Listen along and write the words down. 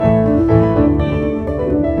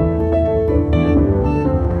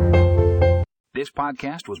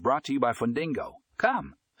podcast was brought to you by Fundingo.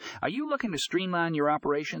 Come. Are you looking to streamline your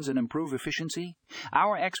operations and improve efficiency?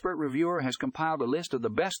 Our expert reviewer has compiled a list of the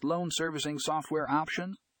best loan servicing software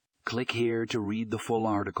options. Click here to read the full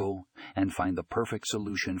article and find the perfect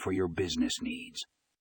solution for your business needs.